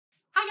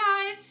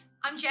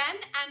I'm Jen,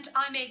 and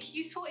I make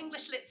useful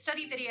English Lit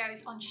study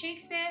videos on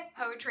Shakespeare,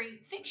 poetry,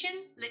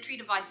 fiction, literary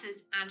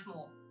devices, and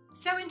more.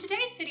 So in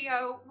today's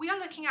video, we are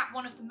looking at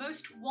one of the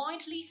most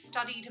widely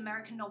studied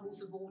American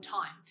novels of all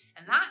time,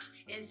 and that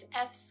is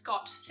F.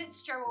 Scott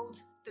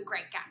Fitzgerald's The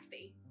Great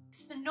Gatsby.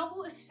 The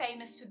novel is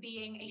famous for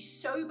being a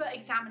sober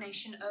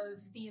examination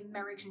of the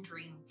American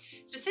dream,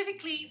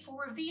 specifically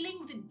for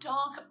revealing the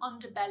dark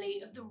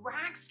underbelly of the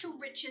rags to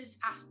riches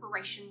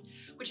aspiration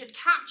which had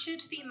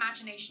captured the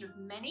imagination of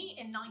many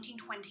in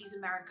 1920s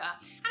America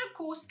and of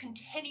course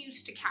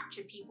continues to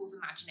capture people's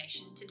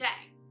imagination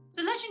today.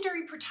 The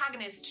legendary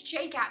protagonist,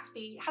 Jay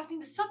Gatsby, has been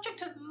the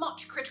subject of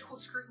much critical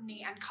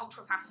scrutiny and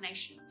cultural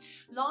fascination,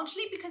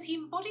 largely because he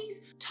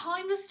embodies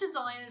timeless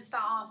desires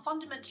that are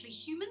fundamentally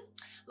human,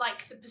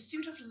 like the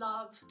pursuit of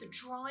love, the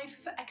drive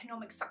for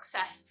economic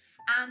success,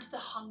 and the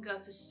hunger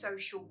for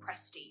social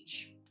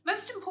prestige.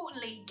 Most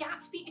importantly,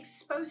 Gatsby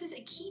exposes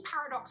a key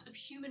paradox of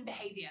human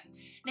behaviour,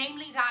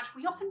 namely that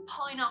we often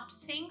pine after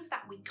things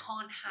that we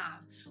can't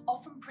have,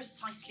 often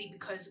precisely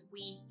because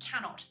we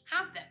cannot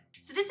have them.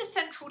 So this is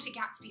central to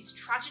Gatsby's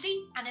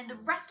tragedy, and in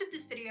the rest of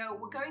this video,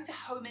 we're going to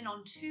home in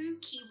on two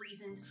key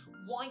reasons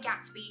why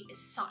Gatsby is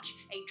such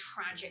a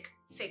tragic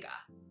figure.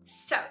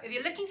 So, if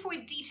you're looking for a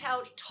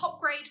detailed,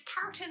 top-grade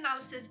character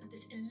analysis of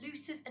this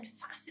elusive and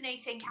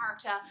fascinating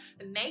character,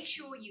 then make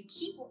sure you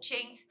keep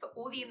watching for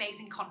all the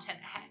amazing content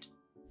ahead.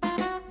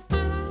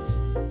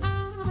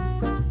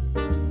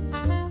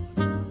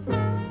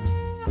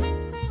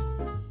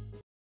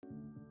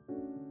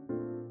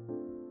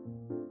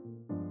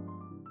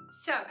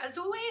 So, as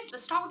always,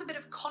 let's start with a bit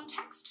of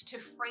context to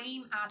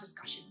frame our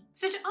discussion.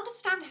 So to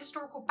understand the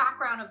historical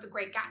background of The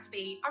Great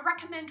Gatsby, I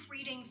recommend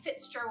reading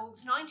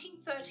Fitzgerald's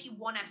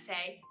 1931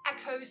 essay,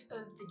 Echoes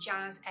of the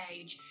Jazz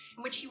Age,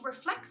 in which he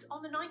reflects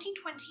on the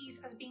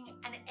 1920s as being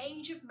an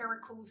age of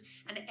miracles,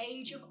 an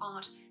age of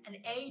art, an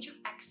age of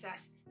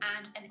excess,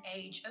 and an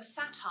age of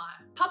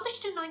satire.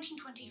 Published in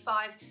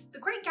 1925, The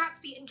Great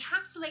Gatsby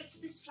encapsulates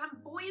this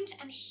flamboyant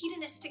and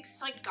hedonistic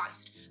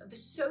zeitgeist of the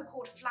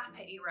so-called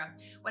flapper era,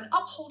 when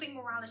upholding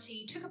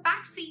morality took a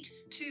backseat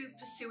to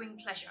pursuing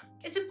pleasure.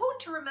 It's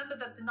important to remember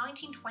that the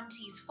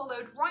 1920s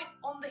followed right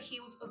on the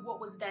heels of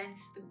what was then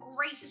the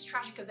greatest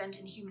tragic event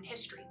in human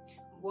history,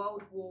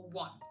 World War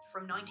I,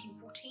 from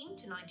 1914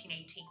 to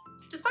 1918.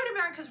 Despite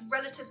America's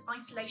relative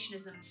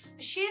isolationism,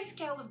 the sheer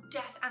scale of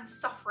death and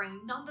suffering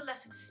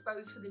nonetheless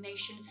exposed for the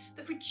nation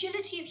the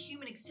fragility of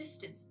human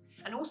existence,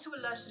 and also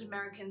alerted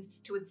Americans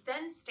to its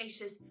then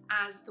status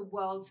as the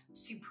world's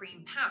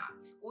supreme power,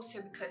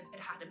 also because it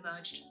had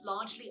emerged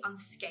largely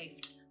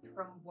unscathed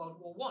from World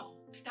War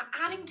I. Now,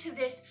 adding to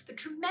this the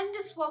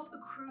tremendous wealth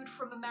accrued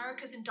from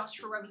America's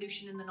Industrial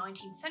Revolution in the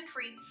 19th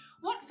century,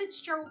 what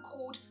Fitzgerald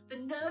called the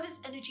nervous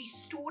energy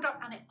stored up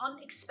and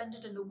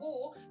unexpended in the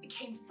war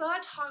became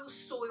fertile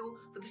soil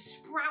for the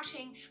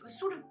sprouting of a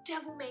sort of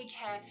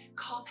devil-may-care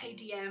carpe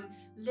diem,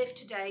 live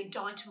today,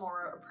 die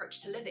tomorrow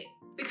approach to living.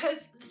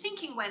 Because the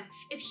thinking went,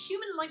 if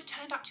human life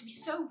turned out to be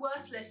so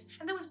worthless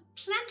and there was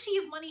plenty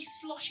of money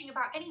sloshing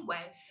about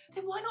anyway,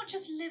 then why not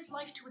just live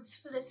life to its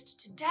fullest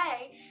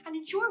today and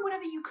enjoy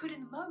whatever you could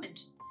in the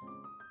moment?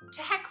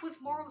 To heck with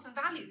morals and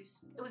values.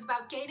 It was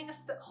about gaining a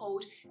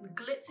foothold in the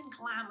glitz and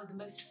glam of the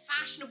most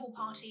fashionable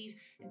parties,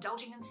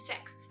 indulging in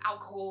sex,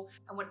 alcohol,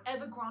 and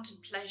whatever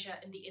granted pleasure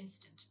in the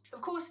instant.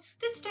 Of course,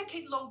 this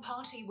decade-long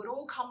party would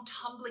all come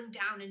tumbling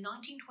down in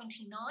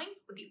 1929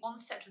 with the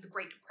onset of the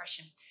Great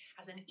Depression,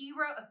 as an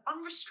era of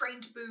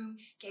unrestrained boom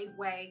gave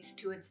way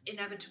to its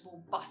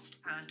inevitable bust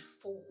and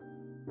fall.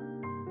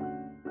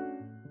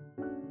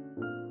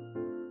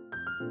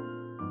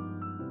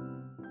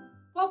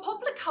 While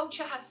popular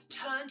culture has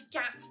turned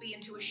Gatsby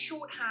into a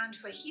shorthand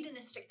for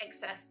hedonistic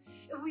excess,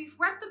 if we've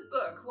read the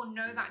book, we'll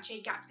know that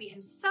Jay Gatsby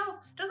himself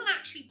doesn't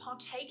actually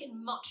partake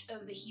in much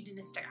of the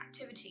hedonistic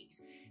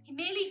activities. He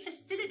merely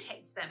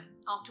facilitates them,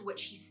 after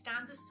which he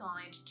stands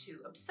aside to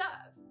observe.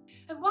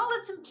 And while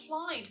it's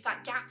implied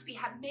that Gatsby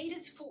had made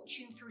its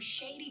fortune through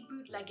shady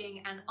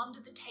bootlegging and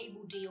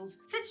under-the-table deals,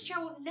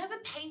 Fitzgerald never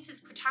paints his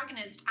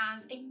protagonist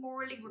as a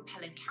morally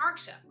repellent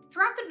character.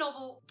 Throughout the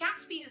novel,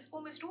 Gatsby is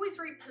almost always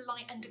very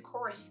polite and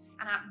decorous,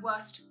 and at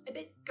worst, a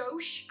bit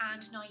gauche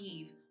and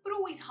naive, but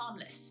always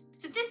harmless.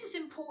 So this is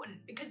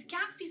important because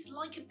Gatsby's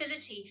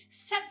likability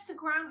sets the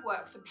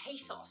groundwork for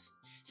pathos,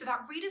 so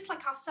that readers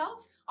like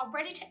ourselves are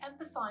ready to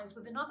empathise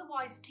with an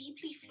otherwise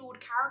deeply flawed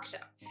character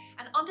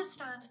and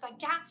understand that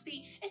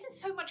Gatsby isn't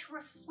so much a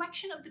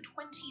reflection of the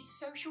 20s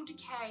social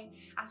decay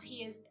as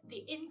he is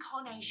the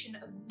incarnation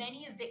of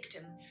many a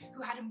victim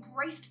who had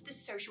embraced this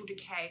social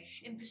decay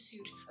in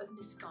pursuit of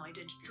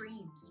misguided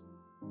dreams.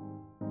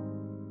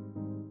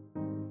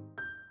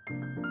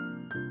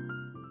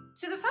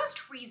 So the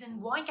first reason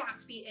why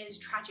Gatsby is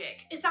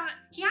tragic is that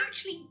he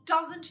actually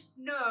doesn't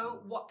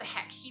know what the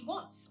heck he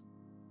wants.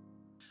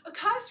 A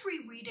cursory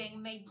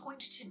reading may point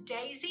to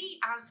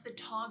Daisy as the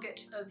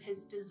target of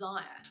his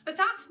desire, but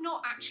that's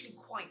not actually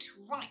quite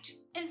right.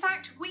 In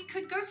fact, we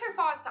could go so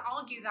far as to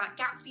argue that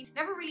Gatsby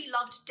never really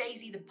loved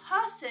Daisy the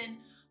person,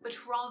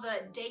 but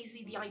rather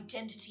Daisy the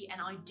identity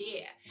and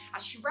idea,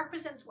 as she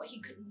represents what he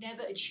could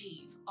never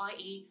achieve,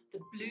 i.e. the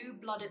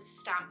blue-blooded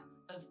stamp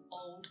of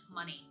old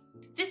money.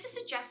 This is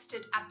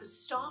suggested at the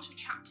start of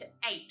chapter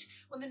 8,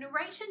 when the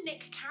narrator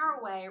Nick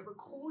Carraway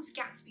recalls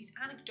Gatsby's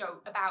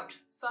anecdote about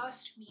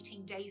first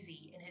meeting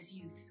Daisy in his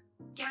youth.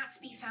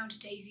 Gatsby found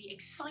Daisy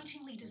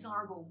excitingly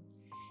desirable.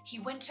 He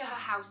went to her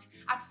house,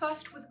 at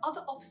first with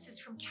other officers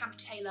from Camp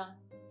Taylor,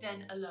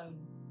 then alone.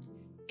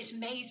 It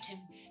amazed him.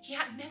 He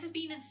had never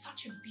been in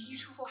such a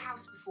beautiful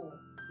house before.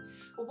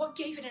 But what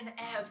gave it an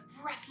air of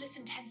breathless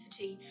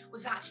intensity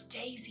was that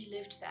Daisy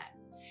lived there.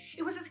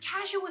 It was as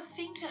casual a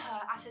thing to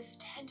her as his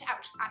tent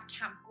out at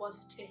camp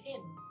was to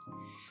him.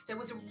 There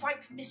was a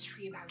ripe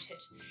mystery about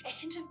it, a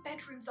hint of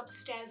bedrooms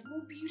upstairs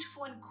more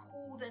beautiful and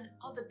cool than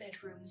other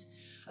bedrooms,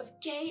 of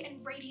gay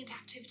and radiant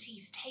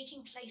activities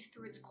taking place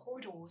through its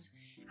corridors,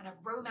 and of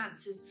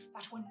romances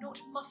that were not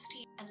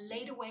musty and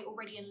laid away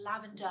already in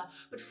lavender,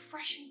 but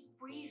fresh and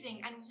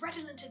breathing and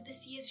redolent of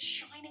this year's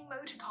shining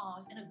motor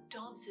cars, and of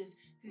dancers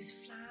whose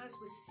flowers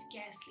were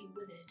scarcely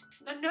withered.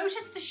 Now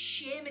notice the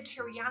sheer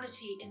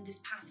materiality in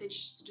this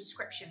passage's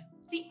description.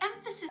 The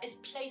emphasis is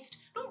placed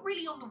not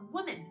really on the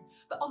woman,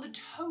 but on the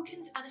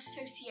tokens and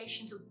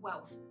associations of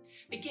wealth,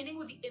 beginning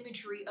with the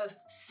imagery of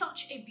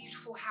such a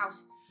beautiful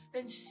house,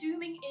 then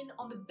zooming in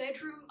on the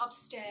bedroom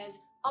upstairs,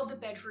 other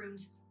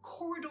bedrooms,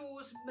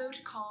 corridors,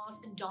 motor cars,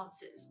 and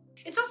dancers.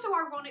 It's also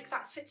ironic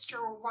that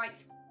Fitzgerald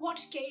writes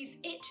what gave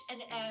it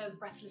an air of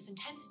breathless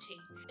intensity,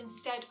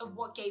 instead of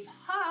what gave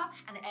her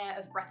an air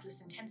of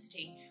breathless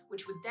intensity,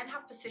 which would then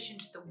have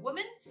positioned the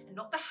woman and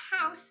not the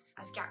house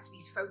as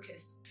Gatsby's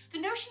focus. The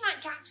notion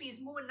that Gatsby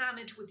is more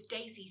enamored with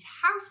Daisy's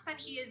house than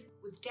he is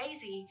with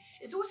Daisy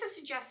is also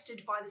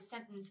suggested by the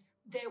sentence,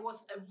 "There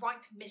was a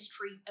ripe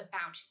mystery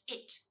about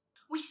it."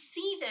 We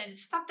see then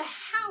that the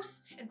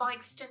house, and by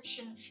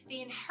extension,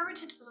 the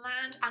inherited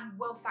land and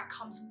wealth that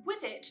comes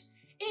with it,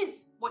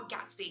 is what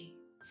Gatsby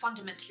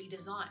fundamentally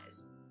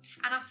desires.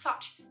 And as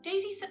such,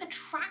 Daisy's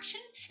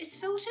attraction is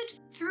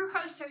filtered through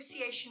her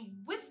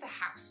association with the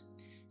house.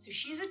 So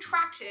she is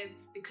attractive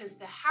because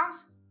the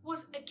house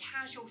was a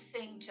casual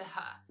thing to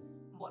her.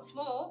 What's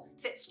more,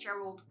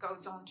 Fitzgerald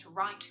goes on to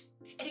write,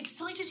 "It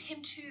excited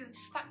him too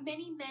that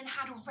many men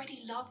had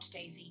already loved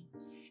Daisy.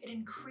 It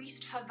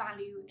increased her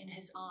value in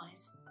his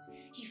eyes.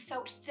 He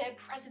felt their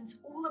presence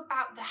all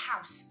about the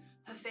house,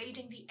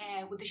 pervading the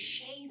air with the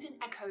shades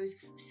and echoes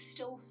of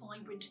still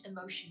vibrant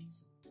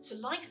emotions." So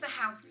like the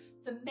house,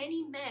 the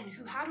many men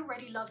who had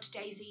already loved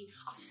Daisy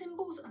are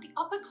symbols of the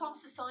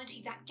upper-class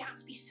society that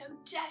Gatsby so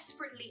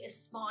desperately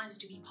aspires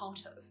to be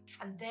part of.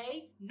 And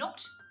they,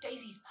 not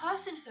Daisy's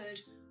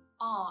personhood,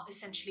 are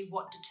essentially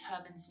what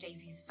determines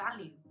Daisy's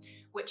value,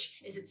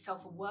 which is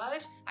itself a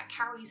word that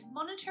carries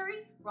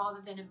monetary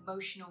rather than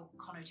emotional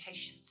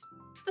connotations.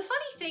 The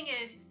funny thing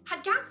is,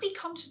 had Gatsby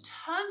come to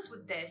terms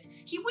with this,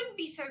 he wouldn't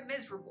be so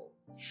miserable.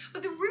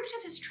 But the root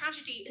of his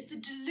tragedy is the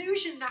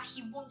delusion that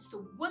he wants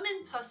the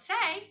woman per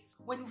se,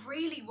 when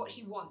really what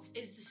he wants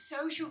is the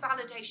social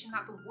validation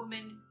that the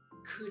woman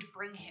could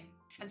bring him.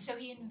 And so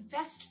he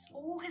invests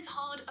all his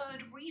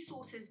hard-earned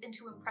resources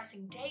into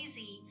impressing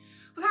Daisy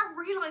without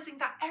realizing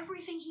that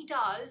everything he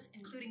does,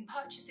 including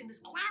purchasing this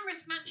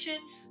glamorous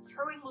mansion,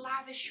 throwing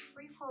lavish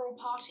free-for-all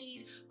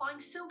parties, buying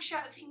silk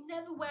shirts he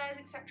never wears,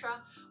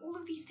 etc., all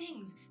of these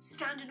things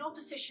stand in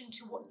opposition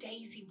to what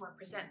Daisy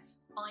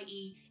represents,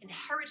 i.e.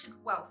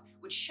 inherited wealth,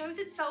 which shows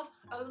itself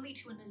only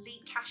to an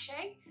elite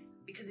cachet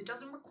because it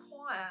doesn't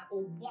require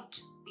or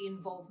want the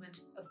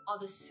involvement of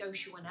other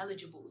social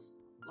ineligibles,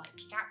 like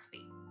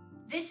Gatsby.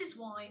 This is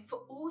why,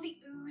 for all the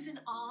oohs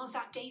and ahs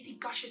that Daisy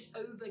gushes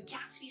over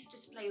Gatsby's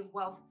display of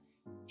wealth,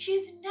 she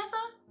is never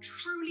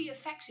truly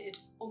affected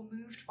or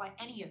moved by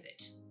any of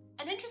it.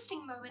 An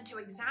interesting moment to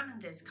examine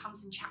this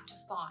comes in chapter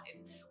 5,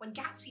 when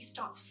Gatsby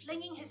starts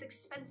flinging his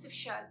expensive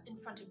shirts in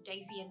front of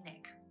Daisy and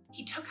Nick.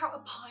 He took out a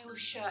pile of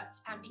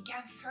shirts and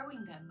began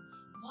throwing them,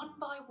 one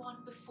by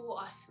one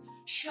before us,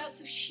 shirts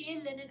of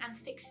sheer linen and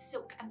thick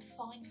silk and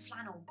fine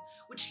flannel,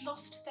 which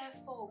lost their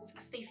folds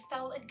as they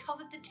fell and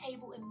covered the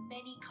table in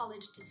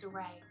many-coloured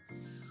disarray.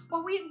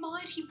 While we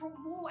admired, he brought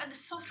more, and the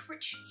soft,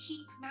 rich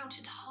heap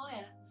mounted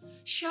higher.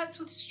 Shirts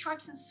with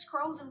stripes and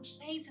scrolls and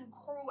plaids and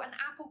coral and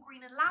apple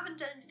green and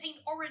lavender and faint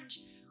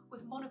orange,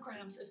 with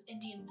monograms of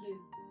Indian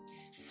blue.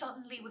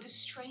 Suddenly, with a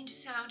strange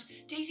sound,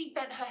 Daisy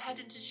bent her head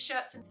into the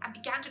shirts and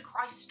began to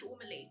cry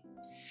stormily.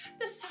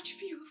 "They're such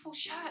beautiful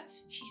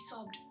shirts," she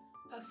sobbed,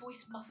 her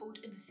voice muffled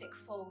in thick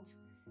folds.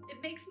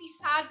 "It makes me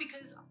sad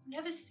because I've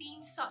never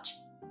seen such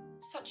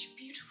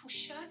beautiful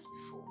shirts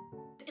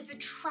before." It's a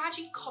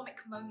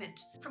tragic-comic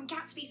moment, from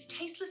Gatsby's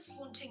tasteless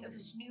flaunting of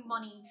his new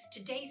money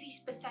to Daisy's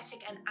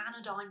pathetic and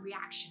anodyne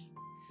reaction.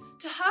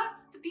 To her,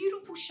 the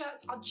beautiful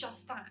shirts are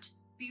just that,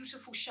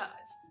 beautiful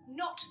shirts,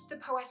 not the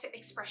poetic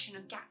expression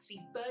of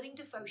Gatsby's burning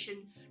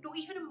devotion, nor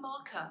even a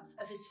marker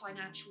of his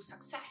financial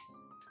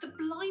success. The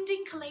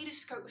blinding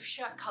kaleidoscope of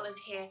shirt colours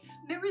here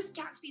mirrors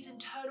Gatsby's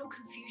internal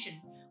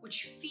confusion,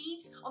 which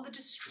feeds on the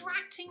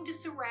distracting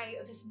disarray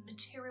of his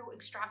material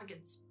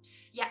extravagance.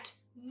 Yet,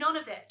 none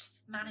of it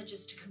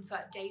manages to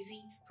convert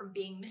Daisy from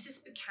being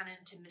Mrs.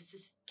 Buchanan to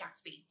Mrs.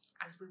 Gatsby,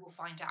 as we will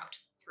find out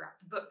throughout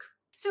the book.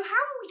 So how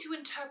are we to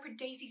interpret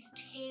Daisy's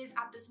tears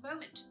at this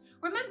moment?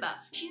 Remember,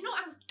 she's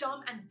not as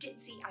dumb and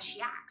ditzy as she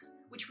acts,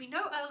 which we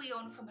know early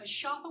on from her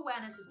sharp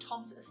awareness of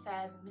Tom's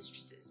affairs and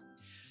mistresses.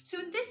 So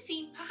in this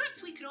scene,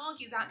 perhaps we can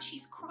argue that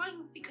she's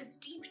crying because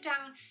deep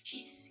down she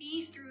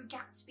sees through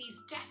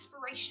Gatsby's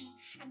desperation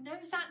and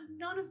knows that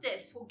none of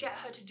this will get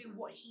her to do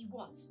what he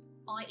wants,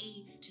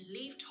 i.e. to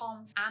leave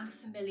Tom and the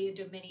familiar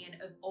dominion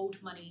of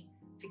old money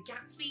for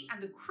Gatsby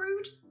and the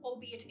crude,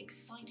 albeit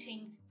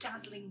exciting,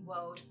 dazzling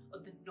world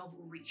of the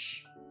novel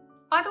riche.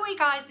 By the way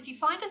guys, if you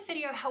find this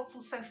video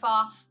helpful so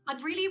far,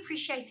 I'd really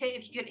appreciate it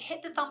if you could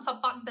hit the thumbs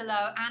up button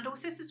below and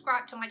also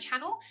subscribe to my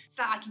channel so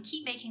that I can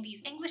keep making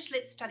these English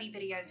Lit study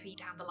videos for you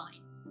down the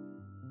line.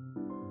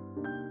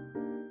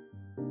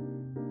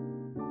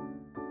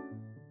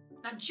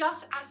 Now,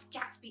 just as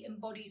Gatsby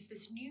embodies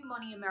this new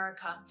money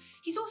America,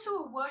 he's also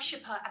a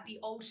worshipper at the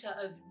altar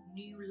of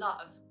new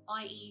love,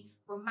 i.e.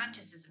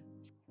 romanticism,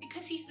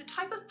 because he's the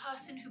type of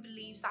person who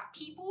believes that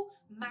people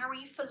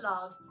marry for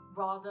love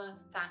rather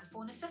than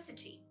for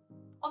necessity.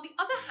 On the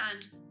other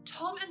hand,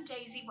 Tom and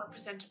Daisy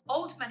represent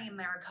old money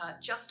America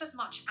just as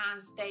much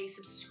as they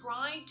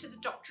subscribe to the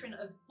doctrine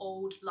of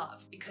old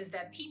love, because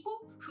they're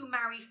people who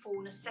marry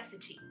for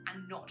necessity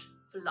and not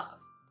for love.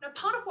 Now,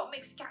 part of what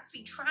makes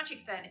Gatsby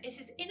tragic then is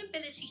his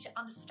inability to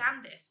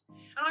understand this.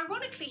 And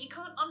ironically, he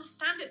can't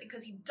understand it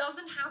because he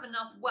doesn't have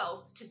enough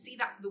wealth to see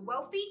that for the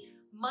wealthy,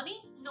 money,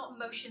 not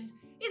emotions,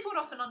 is what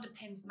often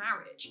underpins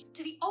marriage.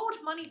 To the old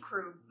money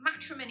crew,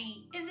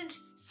 matrimony isn't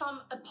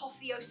some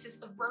apotheosis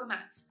of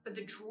romance, but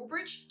the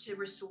drawbridge to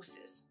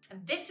resources.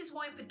 And this is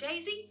why for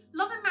Daisy,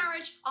 love and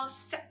marriage are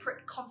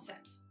separate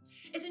concepts.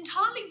 It's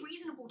entirely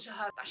reasonable to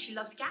her that she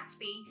loves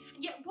Gatsby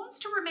and yet wants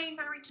to remain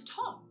married to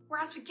Tom,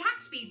 whereas for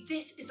Gatsby,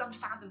 this is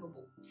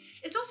unfathomable.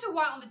 It's also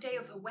why on the day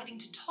of her wedding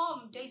to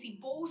Tom, Daisy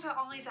bawls her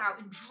eyes out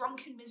in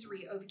drunken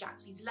misery over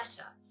Gatsby's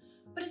letter,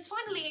 but is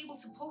finally able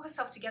to pull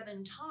herself together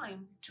in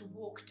time to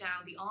walk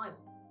down the aisle.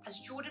 As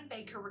Jordan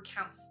Baker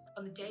recounts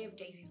on the day of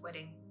Daisy's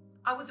wedding,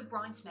 "I was a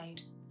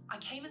bridesmaid. I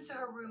came into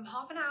her room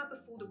half an hour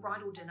before the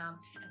bridal dinner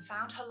and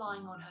found her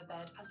lying on her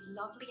bed as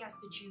lovely as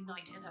the June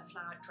night in her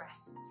flowered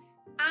dress,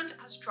 and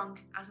as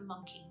drunk as a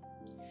monkey.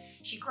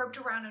 She groped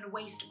around in a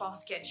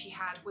wastebasket she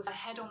had with her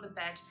head on the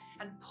bed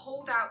and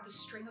pulled out the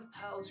string of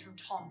pearls from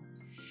Tom.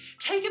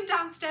 'Take them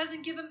downstairs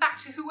and give them back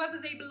to whoever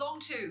they belong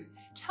to.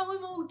 Tell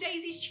them all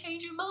Daisy's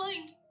changed her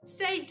mind.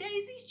 Say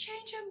Daisy's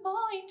changed her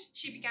mind.'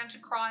 She began to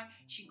cry.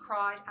 She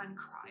cried and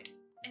cried.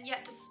 And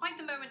yet, despite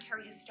the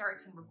momentary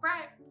hysterics and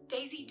regret,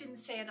 Daisy didn't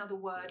say another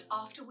word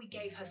after we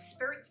gave her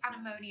spirits and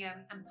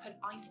ammonium and put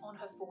ice on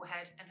her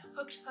forehead and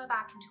hooked her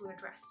back into her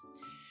dress.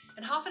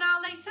 And half an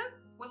hour later,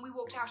 when we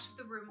walked out of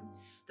the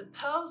room, the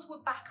pearls were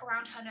back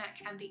around her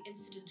neck and the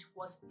incident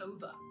was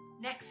over.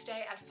 Next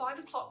day at 5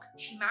 o'clock,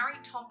 she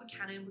married Tom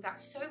Buchanan without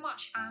so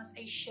much as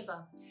a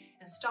shiver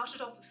and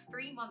started off a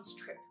 3 months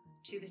trip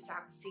to the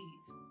South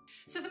Seas."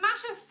 So the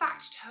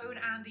matter-of-fact tone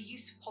and the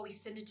use of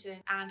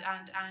polysyndeton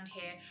and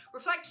here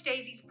reflect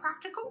Daisy's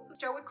practical,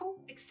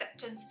 stoical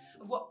acceptance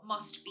of what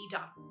must be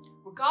done.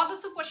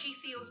 Regardless of what she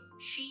feels,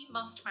 she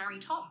must marry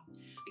Tom,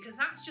 because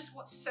that's just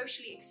what's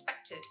socially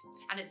expected,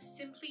 and it's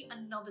simply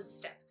another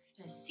step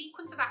in a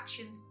sequence of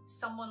actions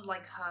someone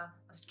like her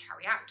must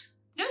carry out.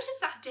 Notice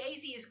that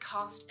Daisy is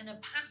cast in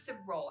a passive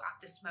role at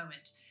this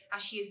moment,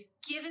 as she is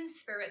given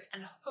spirit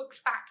and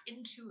hooked back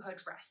into her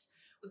dress,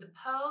 with the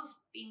pearls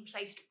being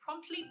placed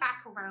promptly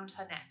back around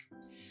her neck.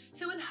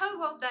 So in her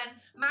world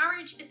then,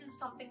 marriage isn't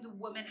something the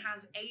woman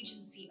has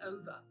agency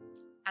over,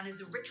 and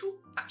is a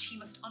ritual that she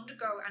must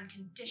undergo and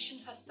condition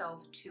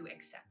herself to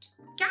accept.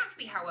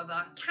 Gatsby,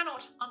 however,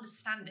 cannot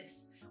understand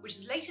this, which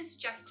is later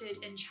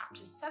suggested in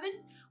chapter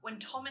 7, when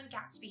Tom and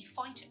Gatsby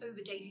fight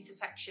over Daisy's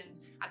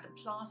affections at the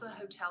Plaza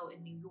Hotel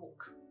in New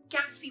York.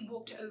 Gatsby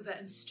walked over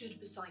and stood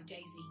beside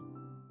Daisy.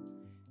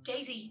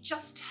 "Daisy,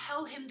 just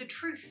tell him the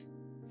truth,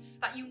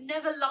 that you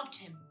never loved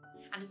him,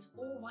 and it's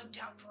all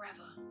wiped out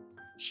forever."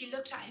 She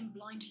looked at him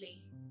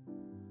blindly.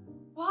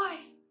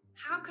 "Why?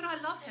 How could I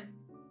love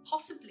him?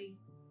 Possibly."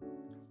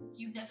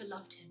 "You never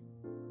loved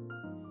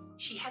him."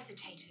 She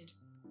hesitated.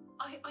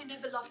 I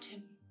never loved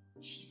him,"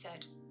 she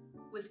said,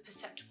 with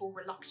perceptible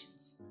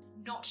reluctance.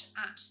 "Not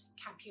at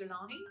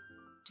Capulani?"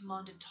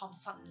 demanded Tom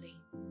suddenly.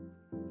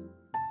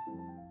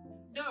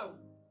 "No."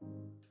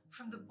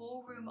 From the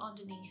ballroom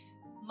underneath,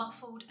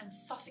 muffled and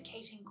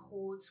suffocating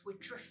chords were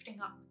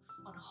drifting up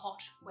on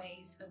hot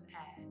waves of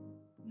air.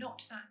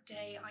 "Not that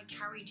day I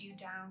carried you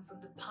down from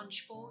the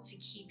punch bowl to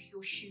keep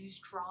your shoes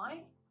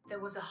dry?" There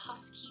was a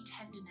husky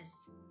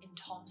tenderness in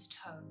Tom's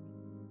tone.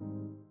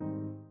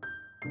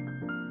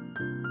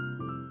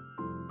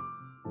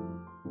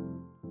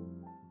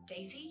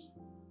 "Daisy,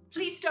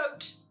 please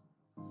don't."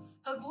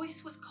 Her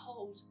voice was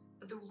cold,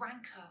 but the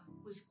rancor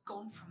was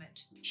gone from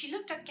it. She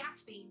looked at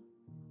Gatsby.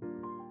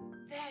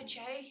 "There,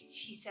 Jay,"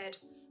 she said,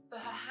 but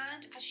her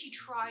hand as she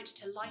tried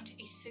to light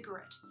a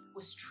cigarette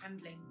was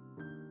trembling.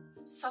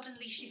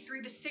 Suddenly, she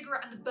threw the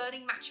cigarette and the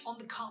burning match on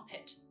the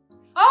carpet.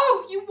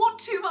 "Oh, you want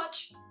too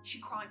much," she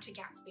cried to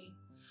Gatsby.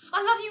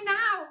 "I love you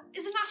now.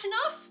 Isn't that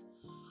enough?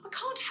 I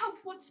can't help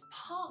what's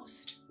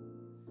past."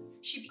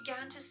 She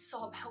began to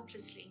sob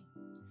helplessly.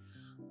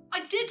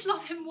 "I did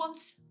love him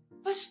once,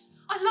 but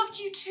I loved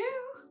you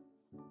too."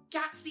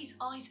 Gatsby's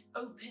eyes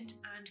opened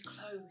and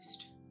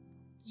closed.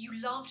 "You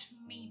loved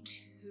me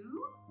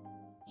too?"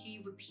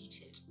 he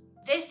repeated.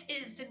 This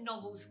is the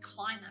novel's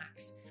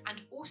climax,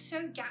 and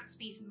also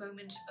Gatsby's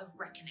moment of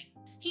reckoning.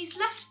 He's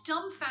left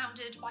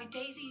dumbfounded by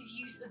Daisy's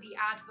use of the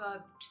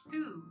adverb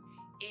to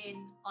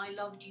in I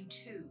loved you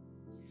too,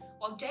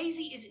 while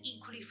Daisy is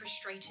equally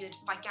frustrated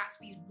by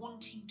Gatsby's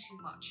wanting too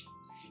much,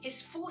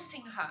 his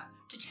forcing her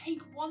to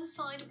take one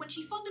side when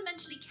she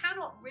fundamentally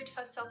cannot rid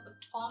herself of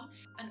Tom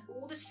and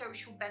all the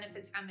social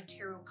benefits and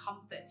material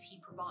comforts he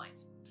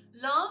provides.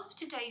 Love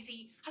to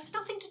Daisy has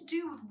nothing to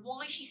do with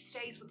why she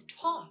stays with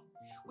Tom,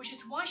 which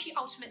is why she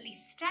ultimately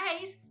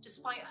stays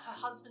despite her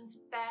husband's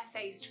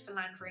barefaced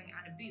philandering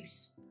and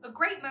abuse. A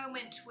great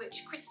moment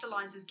which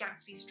crystallizes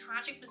Gatsby's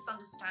tragic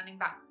misunderstanding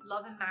about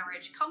love and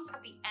marriage comes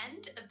at the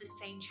end of the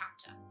same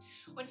chapter,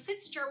 when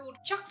Fitzgerald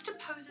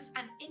juxtaposes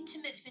an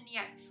intimate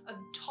vignette of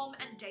Tom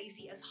and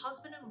Daisy as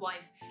husband and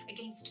wife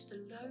against the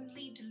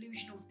lonely,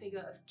 delusional figure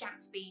of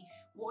Gatsby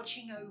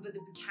watching over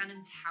the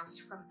Buchanan's house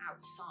from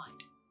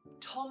outside.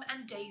 Tom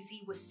and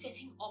Daisy were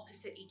sitting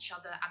opposite each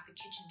other at the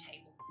kitchen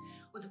table,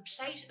 with a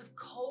plate of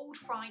cold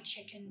fried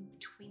chicken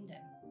between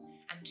them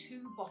and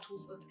 2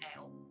 bottles of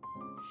ale.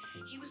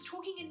 He was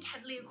talking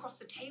intently across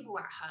the table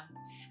at her,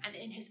 and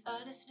in his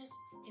earnestness,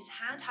 his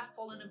hand had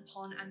fallen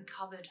upon and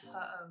covered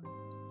her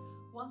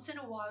own. Once in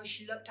a while,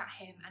 she looked at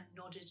him and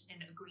nodded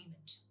in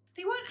agreement.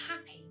 They weren't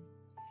happy,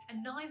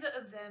 and neither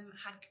of them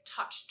had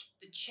touched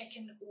the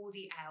chicken or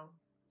the ale.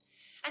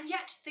 And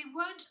yet they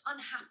weren't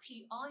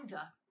unhappy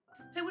either.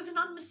 There was an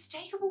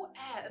unmistakable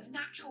air of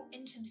natural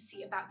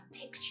intimacy about the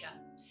picture,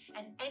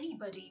 and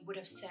anybody would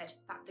have said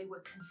that they were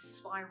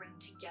conspiring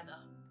together.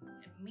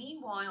 And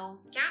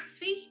meanwhile,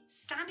 Gatsby,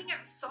 standing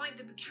outside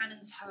the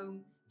Buchanan's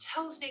home,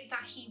 tells Nick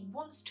that he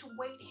wants to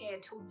wait here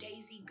till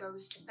Daisy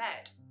goes to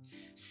bed.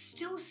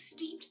 Still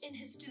steeped in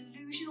his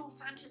delusional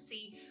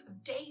fantasy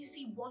of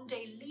Daisy one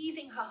day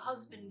leaving her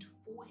husband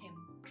for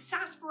him.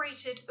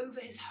 Exasperated over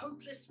his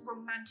hopeless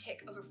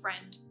romantic of a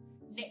friend,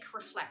 Nick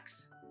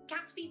reflects.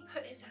 Gatsby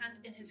put his hand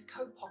in his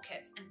coat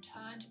pocket and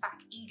turned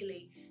back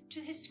eagerly to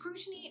his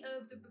scrutiny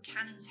of the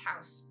Buchanan's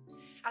house,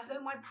 as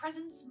though my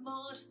presence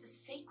marred the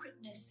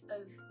sacredness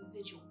of the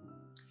vigil.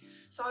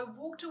 So I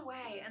walked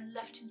away and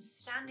left him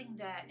standing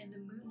there in the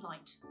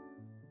moonlight,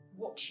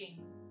 watching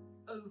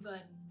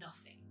over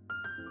nothing.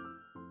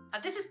 Now,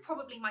 this is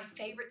probably my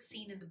favourite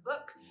scene in the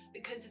book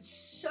because it's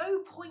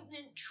so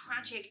poignant,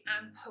 tragic,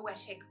 and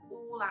poetic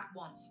all at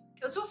once.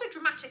 It's also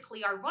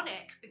dramatically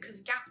ironic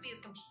because Gatsby is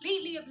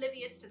completely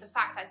oblivious to the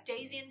fact that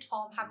Daisy and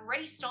Tom have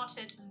already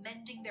started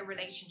mending their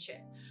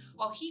relationship,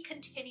 while he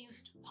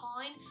continues to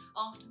pine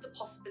after the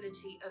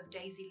possibility of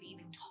Daisy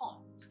leaving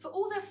Tom. For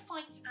all their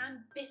fights and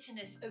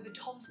bitterness over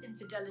Tom's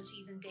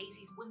infidelities and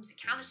Daisy's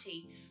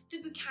whimsicality, the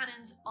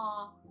Buchanans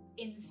are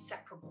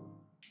inseparable.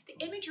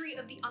 The imagery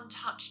of the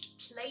untouched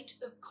plate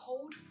of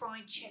cold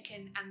fried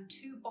chicken and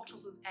 2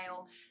 bottles of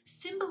ale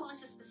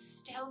symbolises the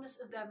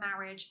staleness of their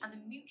marriage and the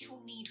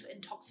mutual need for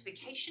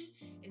intoxication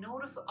in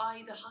order for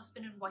either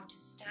husband and wife to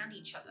stand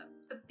each other.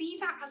 But be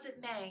that as it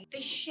may,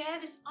 they share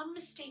this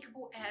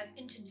unmistakable air of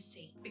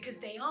intimacy because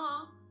they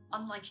are,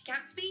 unlike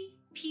Gatsby,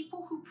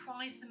 people who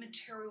prize the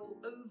material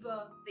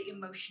over the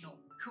emotional,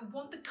 who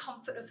want the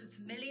comfort of a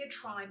familiar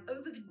tribe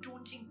over the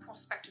daunting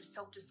prospect of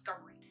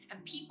self-discovery,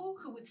 and people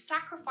who would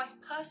sacrifice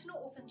personal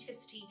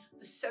authenticity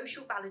for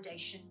social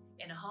validation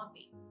in a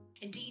heartbeat.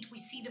 Indeed, we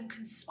see them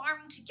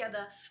conspiring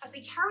together as they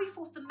carry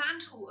forth the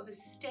mantle of a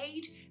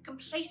staid,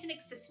 complacent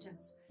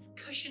existence,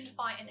 cushioned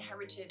by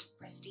inherited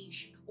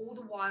prestige. All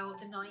the while,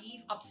 the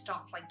naive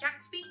upstarts like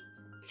Gatsby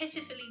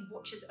pitifully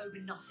watches over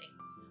nothing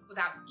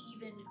without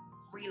even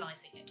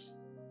realizing it.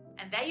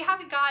 And there you have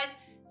it, guys.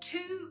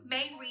 2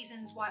 main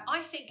reasons why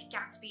I think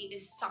Gatsby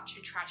is such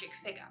a tragic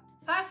figure.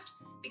 First,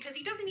 because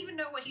he doesn't even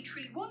know what he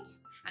truly wants,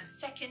 and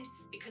second,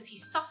 because he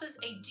suffers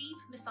a deep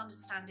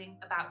misunderstanding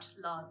about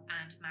love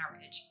and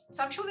marriage.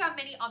 So I'm sure there are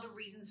many other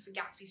reasons for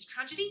Gatsby's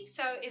tragedy,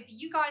 so if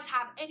you guys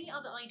have any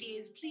other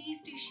ideas,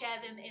 please do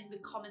share them in the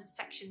comments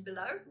section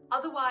below.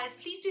 Otherwise,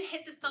 please do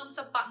hit the thumbs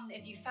up button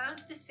if you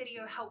found this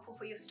video helpful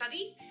for your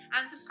studies,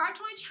 and subscribe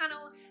to my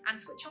channel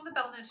and switch on the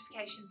bell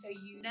notification so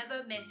you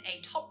never miss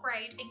a top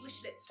grade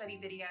English Lit study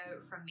video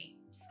from me.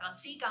 And I'll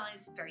see you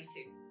guys very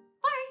soon.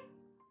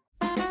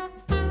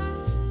 Bye!